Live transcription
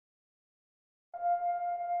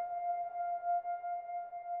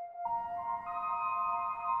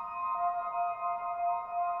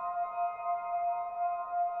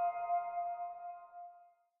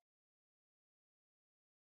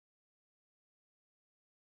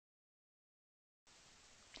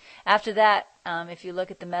After that, if you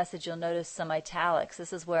look at the message, you'll notice some italics.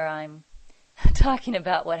 This is where I'm talking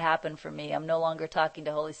about what happened for me. I'm no longer talking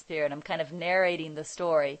to Holy Spirit. I'm kind of narrating the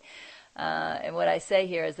story. And what I say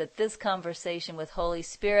here is that this conversation with Holy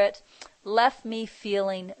Spirit left me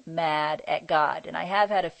feeling mad at God. And I have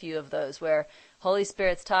had a few of those where Holy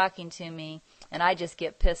Spirit's talking to me and I just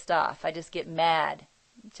get pissed off. I just get mad.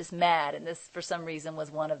 Just mad. And this, for some reason,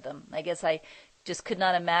 was one of them. I guess I just could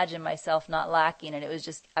not imagine myself not lacking. And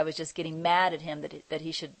I was just getting mad at him that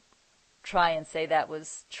he should try and say that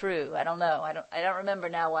was true. I don't know. I don't remember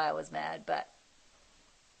now why I was mad, but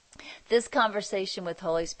this conversation with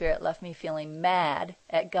Holy Spirit left me feeling mad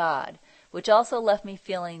at God, which also left me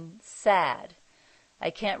feeling sad.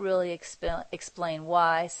 I can't really explain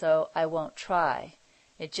why, so I won't try.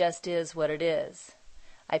 It just is what it is.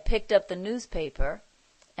 I picked up the newspaper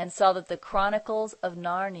and saw that the Chronicles of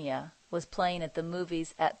Narnia was playing at the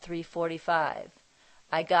movies at 3:45.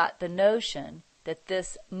 I got the notion that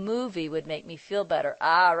this movie would make me feel better.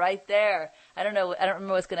 Right there. I don't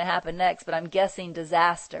remember what's going to happen next, but I'm guessing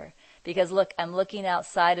disaster. Because look, I'm looking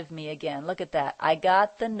outside of me again. Look at that. I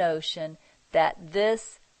got the notion that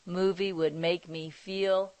this movie would make me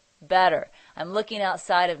feel better. I'm looking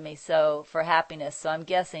outside of me for happiness, so I'm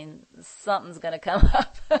guessing something's going to come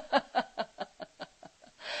up.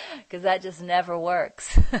 Because that just never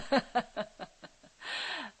works.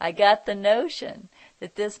 I got the notion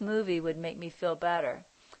that this movie would make me feel better.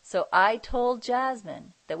 So I told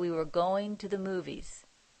Jasmine that we were going to the movies.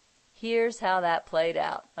 Here's how that played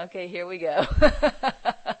out. Okay, here we go.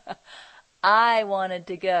 I wanted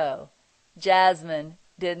to go. Jasmine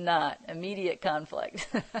did not. Immediate conflict.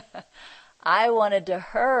 I wanted to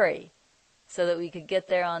hurry so that we could get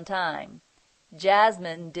there on time.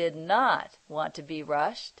 Jasmine did not want to be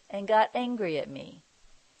rushed and got angry at me.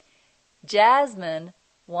 Jasmine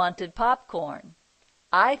wanted popcorn.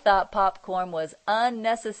 I thought popcorn was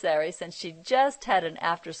unnecessary since she just had an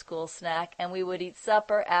after-school snack and we would eat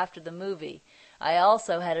supper after the movie. I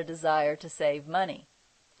also had a desire to save money.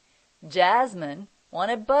 Jasmine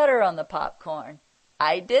wanted butter on the popcorn.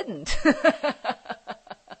 I didn't.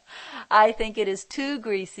 I think it is too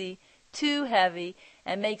greasy, too heavy,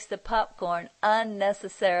 and makes the popcorn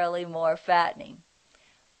unnecessarily more fattening.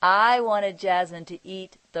 I wanted Jasmine to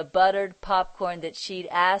eat the buttered popcorn that she'd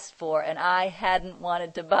asked for and I hadn't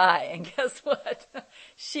wanted to buy. And guess what?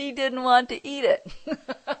 She didn't want to eat it.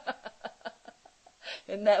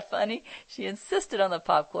 Isn't that funny? She insisted on the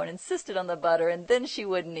popcorn, insisted on the butter, and then she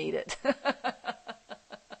wouldn't eat it.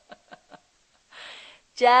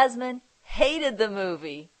 Jasmine hated the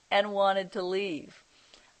movie and wanted to leave.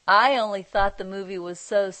 I only thought the movie was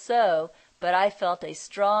so-so, but I felt a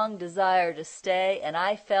strong desire to stay, and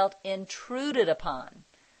I felt intruded upon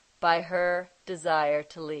by her desire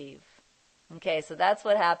to leave. Okay, so that's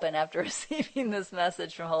what happened after receiving this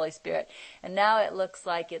message from Holy Spirit. And now it looks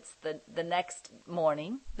like it's the next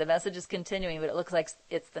morning. The message is continuing, but it looks like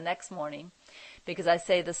it's the next morning, because I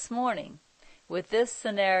say this morning, with this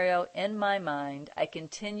scenario in my mind, I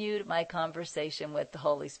continued my conversation with the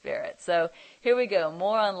Holy Spirit. So here we go,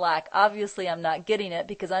 more on lack. Obviously, I'm not getting it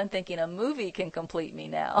because I'm thinking a movie can complete me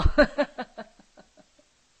now.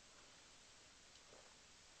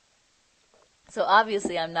 So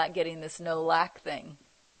obviously, I'm not getting this no lack thing.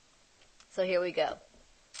 So here we go.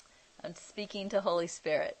 I'm speaking to Holy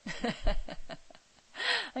Spirit.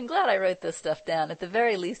 I'm glad I wrote this stuff down. At the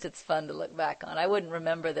very least, it's fun to look back on. I wouldn't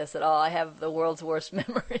remember this at all. I have the world's worst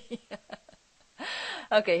memory.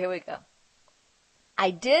 Okay, here we go. I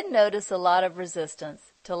did notice a lot of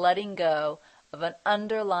resistance to letting go of an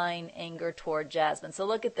underlying anger toward Jasmine. So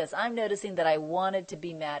look at this. I'm noticing that I wanted to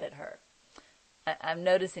be mad at her. I'm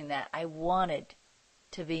noticing that. I wanted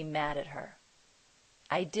to be mad at her.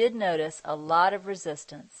 I did notice a lot of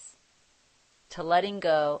resistance to letting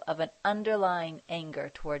go of an underlying anger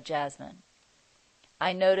toward Jasmine.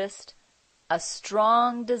 I noticed a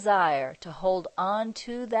strong desire to hold on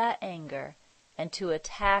to that anger and to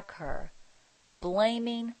attack her,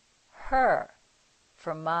 blaming her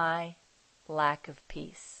for my lack of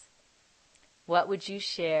peace. What would you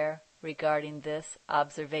share regarding this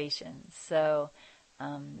observation? So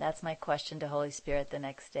that's my question to Holy Spirit the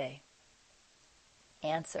next day.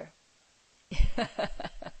 Answer.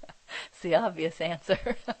 It's the obvious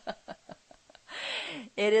answer.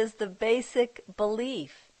 It is the basic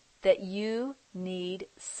belief that you need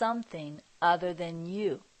something other than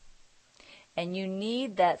you. And you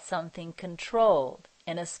need that something controlled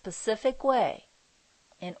in a specific way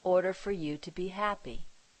in order for you to be happy.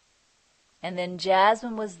 And then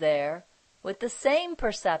Jasmine was there with the same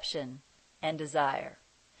perception and desire.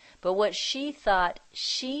 But what she thought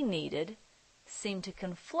she needed seemed to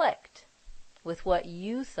conflict with what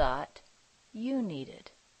you thought you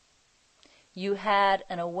needed. You had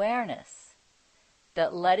an awareness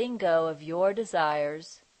that letting go of your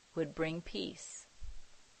desires would bring peace.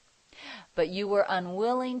 But you were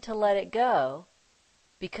unwilling to let it go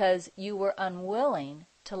because you were unwilling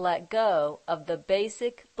to let go of the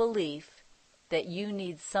basic belief that you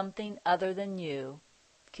need something other than you,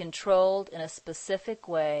 controlled in a specific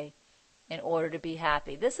way in order to be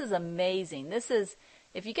happy. This is amazing. This is,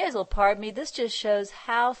 if you guys will pardon me, this just shows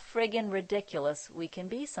how friggin' ridiculous we can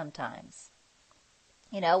be sometimes.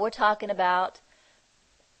 You know, we're talking about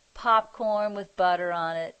popcorn with butter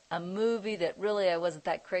on it, a movie that really I wasn't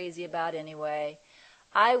that crazy about anyway.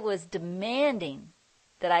 I was demanding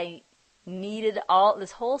that I needed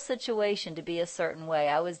this whole situation to be a certain way.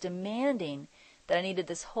 I was demanding that I needed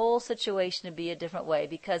this whole situation to be a different way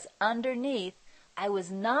because underneath I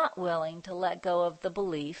was not willing to let go of the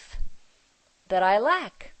belief that I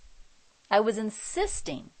lack. I was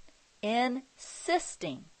insisting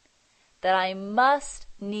that I must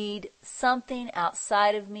need something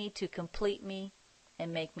outside of me to complete me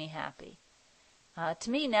and make me happy.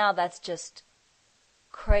 To me now that's just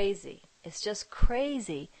crazy. It's just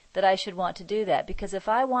crazy that I should want to do that, because if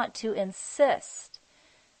I want to insist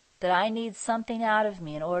that I need something out of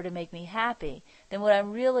me in order to make me happy, then what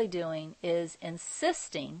I'm really doing is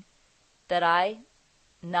insisting that I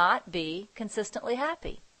not be consistently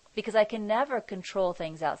happy, because I can never control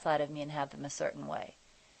things outside of me and have them a certain way.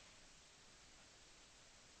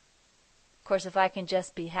 Of course, if I can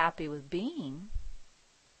just be happy with being,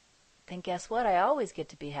 then guess what? I always get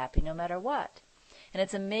to be happy no matter what. And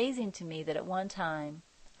it's amazing to me that at one time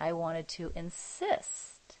I wanted to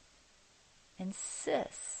insist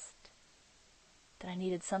that I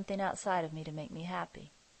needed something outside of me to make me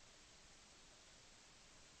happy.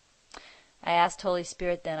 I asked Holy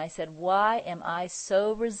Spirit then, I said, why am I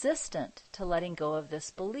so resistant to letting go of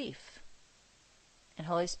this belief? And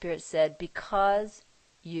Holy Spirit said, because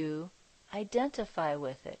you identify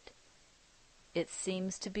with it. It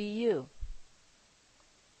seems to be you.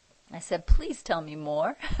 I said, please tell me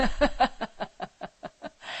more.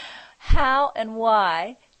 How and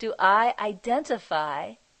why do I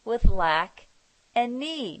identify with lack and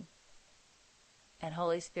need? And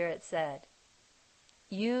Holy Spirit said,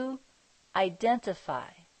 you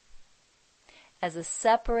identify as a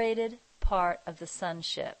separated part of the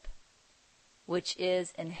sonship, which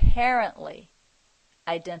is inherently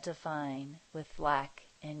identifying with lack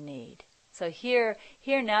and need. So here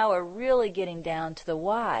now we're really getting down to the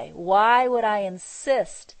why. Why would I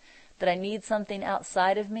insist that I need something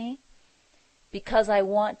outside of me? Because I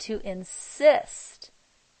want to insist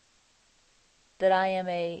that I am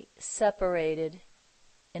a separated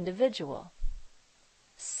individual,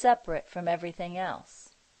 separate from everything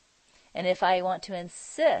else. And if I want to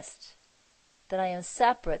insist that I am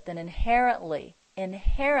separate, then inherently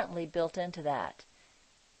built into that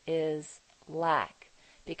is lack.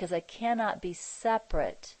 Because I cannot be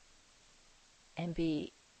separate and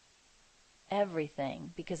be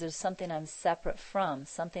everything, because there's something I'm separate from,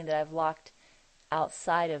 something that I've locked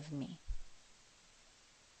outside of me.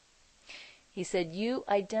 He said, you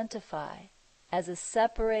identify as a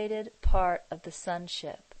separated part of the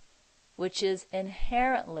sonship, which is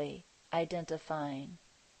inherently identifying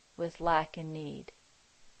with lack and need.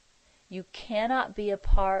 You cannot be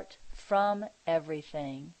apart from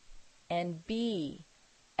everything and be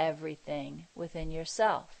everything within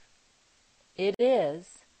yourself. It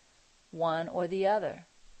is one or the other.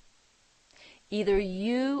 Either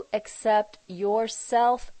you accept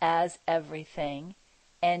yourself as everything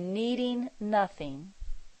and needing nothing,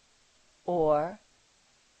 or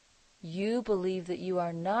you believe that you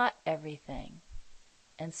are not everything,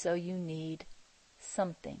 and so you need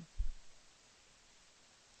something.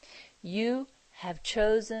 You have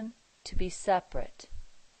chosen to be separate,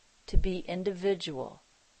 to be individual,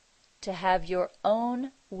 to have your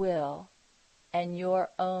own will and your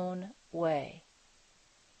own way.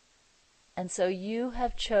 And so you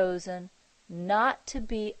have chosen not to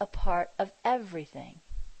be a part of everything.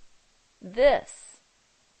 This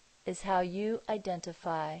is how you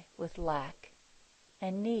identify with lack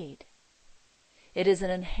and need. It is an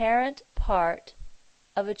inherent part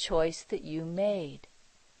of a choice that you made.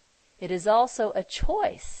 It is also a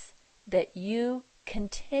choice that you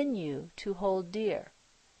continue to hold dear,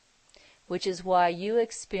 which is why you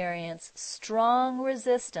experience strong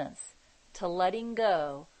resistance to letting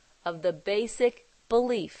go of the basic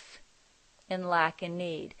belief in lack and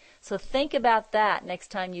need. So think about that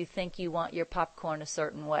next time you think you want your popcorn a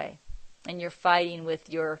certain way and you're fighting with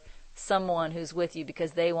someone who's with you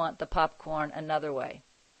because they want the popcorn another way.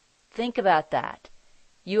 Think about that.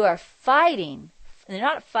 You are fighting. And you're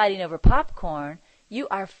not fighting over popcorn. You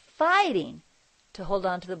are fighting to hold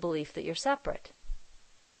on to the belief that you're separate.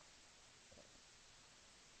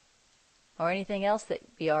 Or anything else that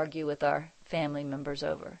we argue with our family members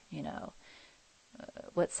over,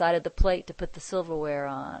 what side of the plate to put the silverware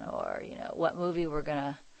on, or, what movie we're going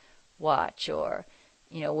to watch, or,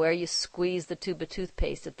 where you squeeze the tube of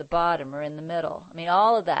toothpaste at the bottom or in the middle. I mean,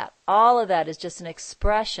 all of that is just an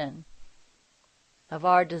expression of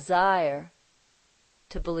our desire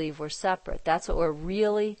to believe we're separate. That's what we're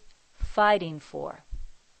really fighting for.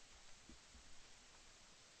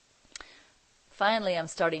 Finally, I'm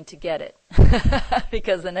starting to get it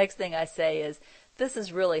because the next thing I say is, this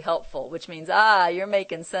is really helpful, which means, you're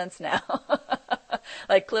making sense now.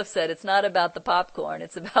 Like Cliff said, it's not about the popcorn,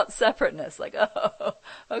 it's about separateness. Like, oh,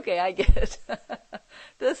 okay, I get it.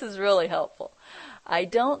 This is really helpful. I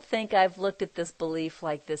don't think I've looked at this belief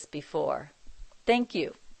like this before. Thank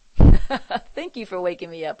you. Thank you for waking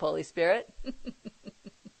me up, Holy Spirit.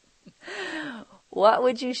 What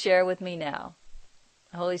would you share with me now?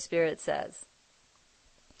 Holy Spirit says,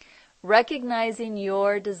 recognizing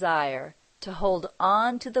your desire to hold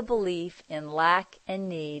on to the belief in lack and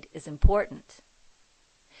need is important.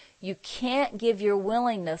 You can't give your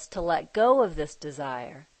willingness to let go of this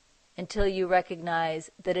desire until you recognize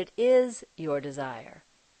that it is your desire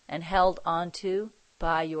and held onto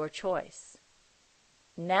by your choice.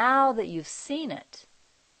 Now that you've seen it,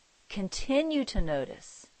 continue to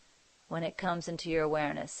notice when it comes into your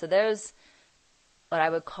awareness. So there's what I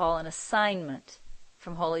would call an assignment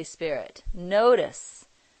from Holy Spirit. Notice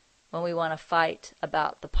when we want to fight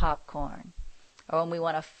about the popcorn, or when we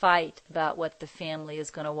want to fight about what the family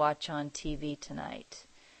is going to watch on TV tonight,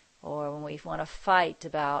 or when we want to fight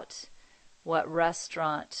about what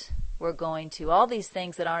restaurant we're going to. All these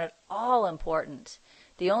things that aren't at all important.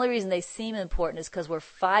 The only reason they seem important is because we're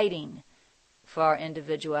fighting for our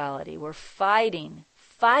individuality. We're fighting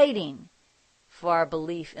for our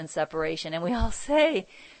belief in separation. And we all say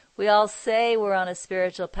we're on a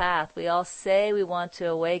spiritual path. We all say we want to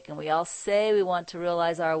awaken. We all say we want to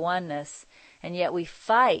realize our oneness. And yet we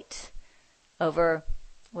fight over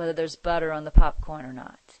whether there's butter on the popcorn or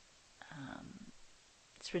not.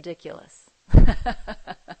 It's ridiculous.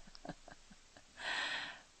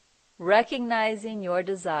 Recognizing your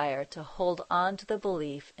desire to hold on to the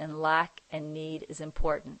belief in lack and need is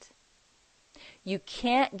important. You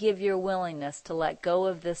can't give your willingness to let go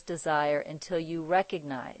of this desire until you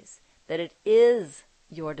recognize that it is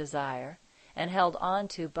your desire and held on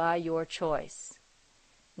to by your choice.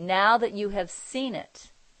 Now that you have seen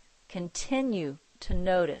it, continue to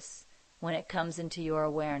notice when it comes into your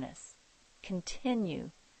awareness. Continue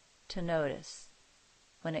to notice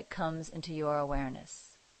when it comes into your awareness.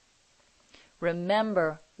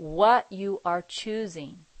 Remember what you are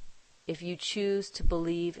choosing if you choose to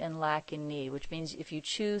believe in lack and need, which means if you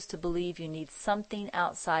choose to believe you need something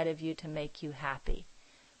outside of you to make you happy.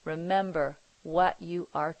 Remember what you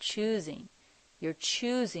are choosing. You're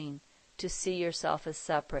choosing to see yourself as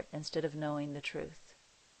separate instead of knowing the truth.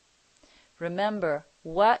 Remember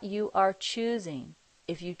what you are choosing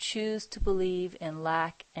if you choose to believe in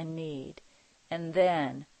lack and need, and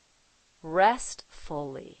then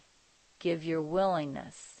restfully give your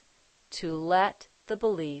willingness to let the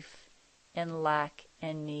belief in lack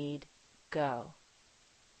and need go.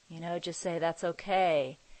 Just say, that's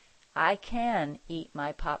okay. I can eat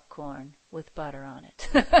my popcorn with butter on it.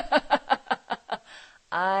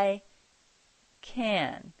 I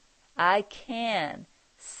can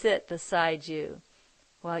sit beside you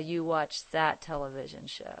while you watch that television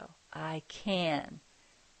show. I can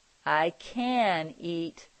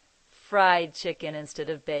eat fried chicken instead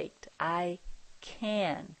of baked. I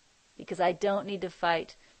can, because I don't need to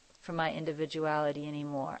fight for my individuality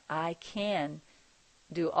anymore. I can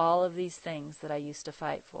do all of these things that I used to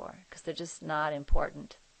fight for because they're just not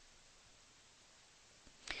important.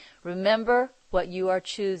 Remember what you are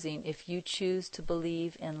choosing if you choose to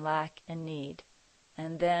believe in lack and need,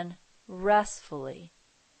 and then restfully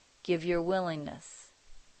give your willingness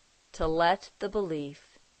to let the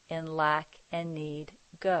belief in lack and need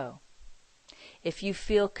go. If you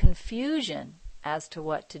feel confusion as to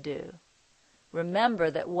what to do,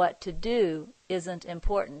 remember that what to do isn't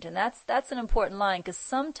important. And that's an important line, because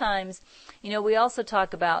sometimes, we also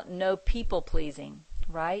talk about no people pleasing,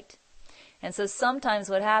 right? And so sometimes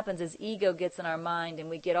what happens is ego gets in our mind and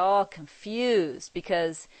we get all confused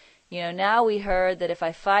because, now we heard that if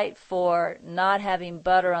I fight for not having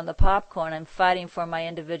butter on the popcorn, I'm fighting for my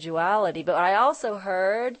individuality. But I also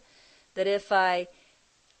heard that if I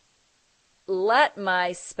let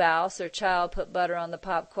my spouse or child put butter on the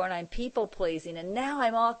popcorn. I'm people pleasing, and now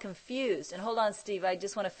I'm all confused. And hold on, Steve, I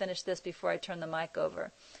just want to finish this before I turn the mic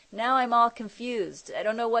over. Now I'm all confused. I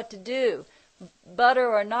don't know what to do. Butter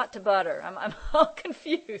or not to butter. I'm all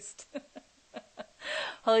confused.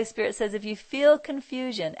 Holy Spirit says, if you feel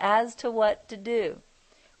confusion as to what to do,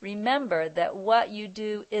 remember that what you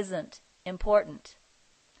do isn't important.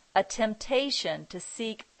 A temptation to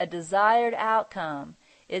seek a desired outcome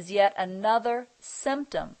is yet another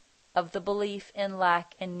symptom of the belief in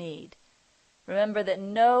lack and need. Remember that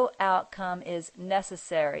no outcome is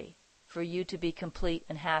necessary for you to be complete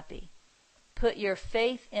and happy. Put your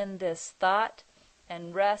faith in this thought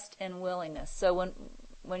and rest in willingness. So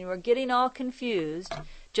when you are getting all confused,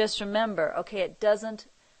 just remember, okay, it doesn't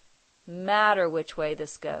matter which way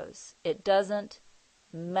this goes. It doesn't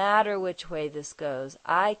matter which way this goes.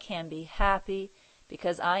 I can be happy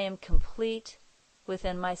because I am complete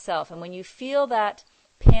within myself. And when you feel that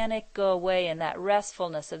panic go away and that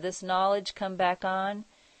restfulness of this knowledge come back on,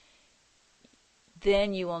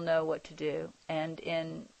 then you will know what to do. And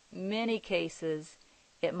in many cases,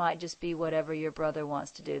 it might just be whatever your brother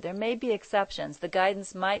wants to do. There may be exceptions. The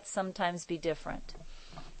guidance might sometimes be different.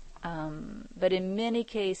 But in many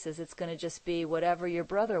cases, it's going to just be whatever your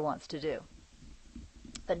brother wants to do.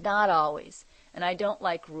 But not always. And I don't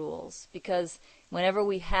like rules, because whenever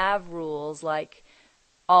we have rules like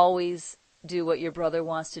always do what your brother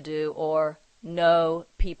wants to do or no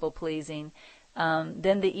people pleasing,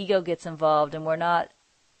 then the ego gets involved and we're not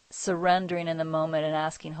surrendering in the moment and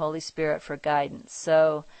asking Holy Spirit for guidance.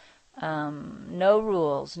 So no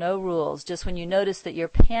rules, no rules. Just when you notice that you're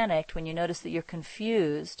panicked, when you notice that you're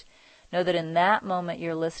confused, know that in that moment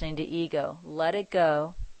you're listening to ego. Let it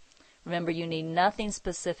go. Remember, you need nothing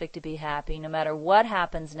specific to be happy. No matter what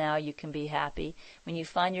happens now, you can be happy. When you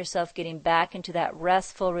find yourself getting back into that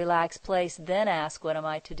restful, relaxed place, then ask, what am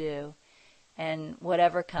I to do? And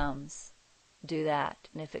whatever comes, do that.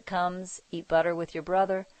 And if it comes, eat butter with your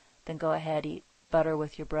brother, then go ahead, eat butter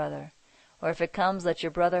with your brother. Or if it comes, let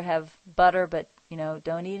your brother have butter, but,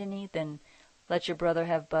 don't eat any, then let your brother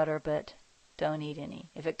have butter, but don't eat any.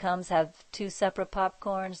 If it comes, have 2 separate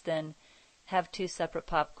popcorns, then have 2 separate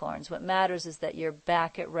popcorns. What matters is that you're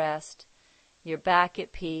back at rest, you're back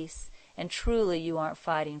at peace, and truly you aren't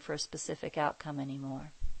fighting for a specific outcome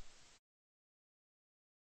anymore.